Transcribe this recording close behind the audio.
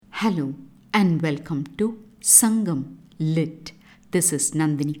Hello and welcome to Sangam Lit. This is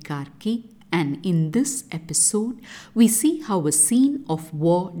Nandini Karki, and in this episode, we see how a scene of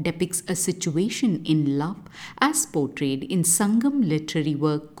war depicts a situation in love as portrayed in Sangam literary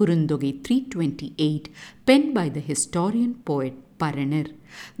work Kurundogai 328, penned by the historian poet Paranar.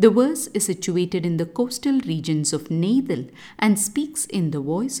 The verse is situated in the coastal regions of Neithal and speaks in the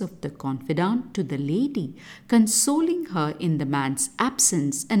voice of the confidant to the lady, consoling her in the man's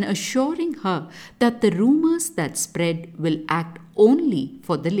absence and assuring her that the rumors that spread will act only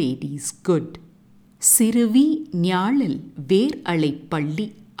for the lady's good. சிறுவி ஞாழல் வேர் அலை பள்ளி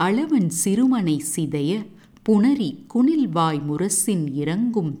அளவன் சிறுமனை சிதைய புணரி குணில்வாய் முரசின்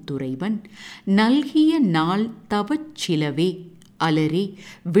இறங்கும் துறைவன் நல்கிய நாள் தவச் சிலவே அலரே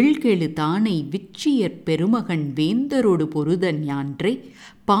விழ்கெழு தானை விச்சியற் பெருமகன் வேந்தரொடு பொருத ஞான்றே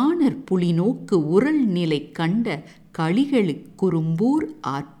பாணர் புலிநோக்கு உரல் நிலை கண்ட களிகெழு Kurumbur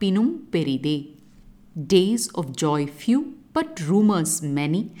ஆர்ப்பினும் பெரிதே. Days of joy few, but rumors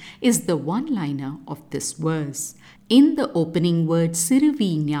many is the one-liner of this verse. In the opening word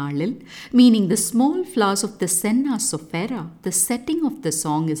Siruvi Nyalil, meaning the small flowers of the Senna Sophera, the setting of the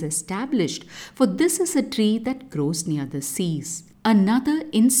song is established, for this is a tree that grows near the seas. Another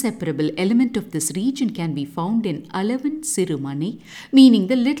inseparable element of this region can be found in Alavan Sirumane, meaning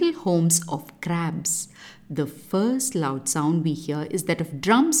the little homes of crabs. The first loud sound we hear is that of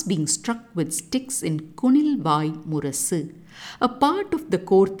drums being struck with sticks in Kunilvai Murasu. A part of the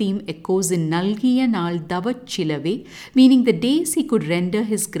core theme echoes in Nalgiya Nal Davachilave, meaning the days he could render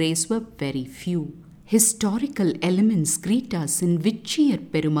his grace were very few. Historical elements greet us in Vichiyar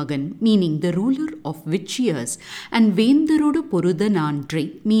Perumagan, meaning the ruler of Vichiyars, and Vendarodu Porudanandre,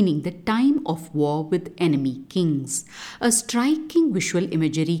 meaning the time of war with enemy kings. A striking visual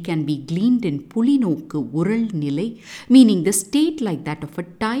imagery can be gleaned in Pulinoku Ural Nile, meaning the state like that of a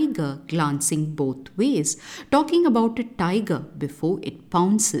tiger glancing both ways, talking about a tiger before it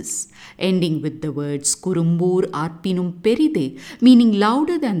pounces, ending with the words Kurumbur Arpinum Peride, meaning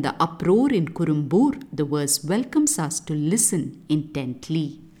louder than the uproar in Kurumbur. The verse welcomes us to listen intently.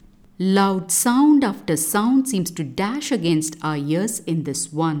 Loud sound after sound seems to dash against our ears in this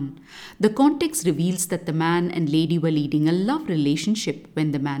one. The context reveals that the man and lady were leading a love relationship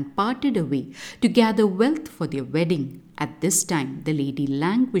when the man parted away to gather wealth for their wedding. At this time, the lady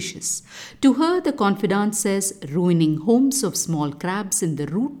languishes. To her, the confidant says, ruining homes of small crabs in the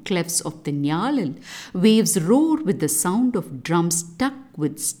root clefts of the Nyalal, waves roar with the sound of drums stuck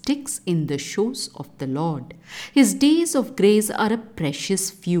with sticks in the shows of the Lord. His days of grace are a precious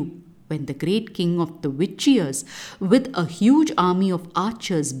few. When the great king of the Vichiyars, with a huge army of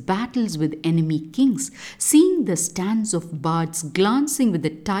archers, battles with enemy kings, seeing the stands of bards glancing with a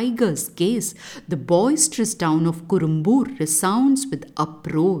tiger's gaze, the boisterous town of Kurumbur resounds with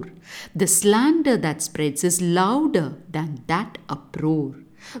uproar. The slander that spreads is louder than that uproar.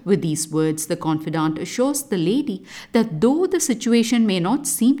 With these words, the confidant assures the lady that though the situation may not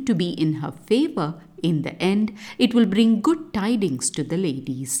seem to be in her favor, in the end, it will bring good tidings to the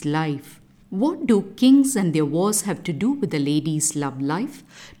lady's life. What do kings and their wars have to do with the lady's love life?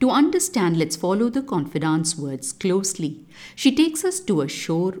 To understand, let's follow the confidant's words closely. She takes us to a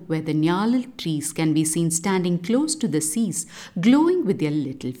shore where the Nyalal trees can be seen standing close to the seas, glowing with their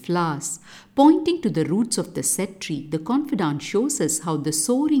little flowers. Pointing to the roots of the said tree, the confidant shows us how the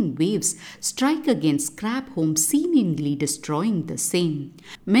soaring waves strike against crab homes, seemingly destroying the same.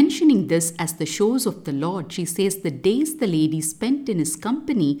 Mentioning this as the shows of the Lord, she says the days the lady spent in his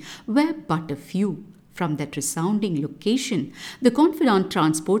company were but a few. From that resounding location, the confidant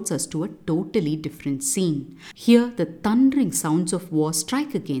transports us to a totally different scene. Here, the thundering sounds of war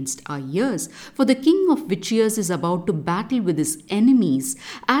strike against our ears, for the king of Vichiyars is about to battle with his enemies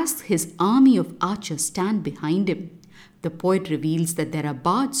as his army of archers stand behind him. The poet reveals that there are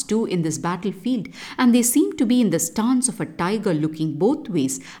bards too in this battlefield, and they seem to be in the stance of a tiger looking both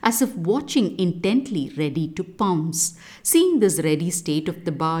ways as if watching intently, ready to pounce. Seeing this ready state of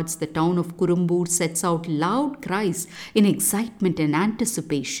the bards, the town of Kurumbur sets out loud cries in excitement and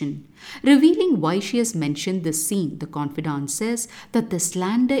anticipation. Revealing why she has mentioned this scene, the confidant says that the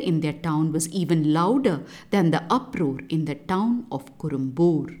slander in their town was even louder than the uproar in the town of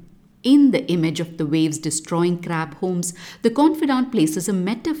Kurumbur. In the image of the waves destroying crab homes, the confidant places a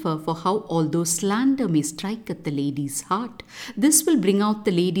metaphor for how, although slander may strike at the lady's heart, this will bring out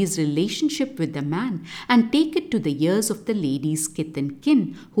the lady's relationship with the man and take it to the ears of the lady's kith and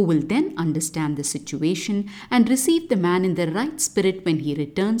kin, who will then understand the situation and receive the man in the right spirit when he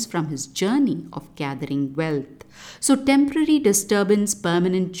returns from his journey of gathering wealth. So temporary disturbance,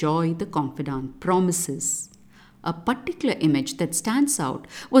 permanent joy, the confidant promises. A particular image that stands out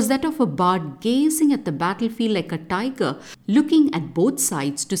was that of a bard gazing at the battlefield like a tiger, looking at both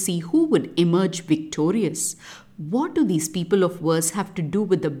sides to see who would emerge victorious. What do these people of verse have to do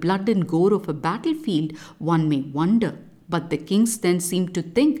with the blood and gore of a battlefield, one may wonder. But the kings then seem to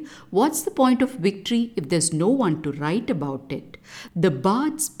think, what's the point of victory if there's no one to write about it? The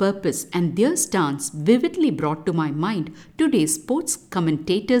bards' purpose and their stance vividly brought to my mind today's sports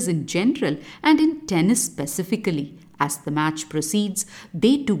commentators in general and in tennis specifically. As the match proceeds,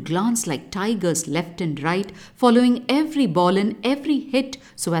 they too glance like tigers left and right, following every ball and every hit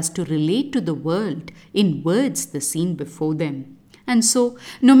so as to relate to the world in words the scene before them. And so,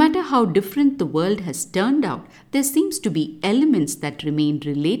 no matter how different the world has turned out, there seems to be elements that remain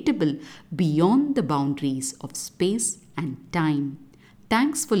relatable beyond the boundaries of space and time.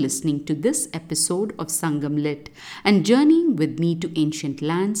 Thanks for listening to this episode of Sangam Lit and journeying with me to ancient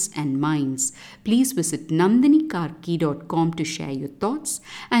lands and minds. Please visit nandinikarki.com to share your thoughts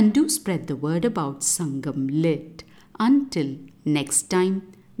and do spread the word about Sangam Lit. Until next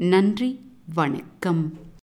time, Nandri Vanakkam.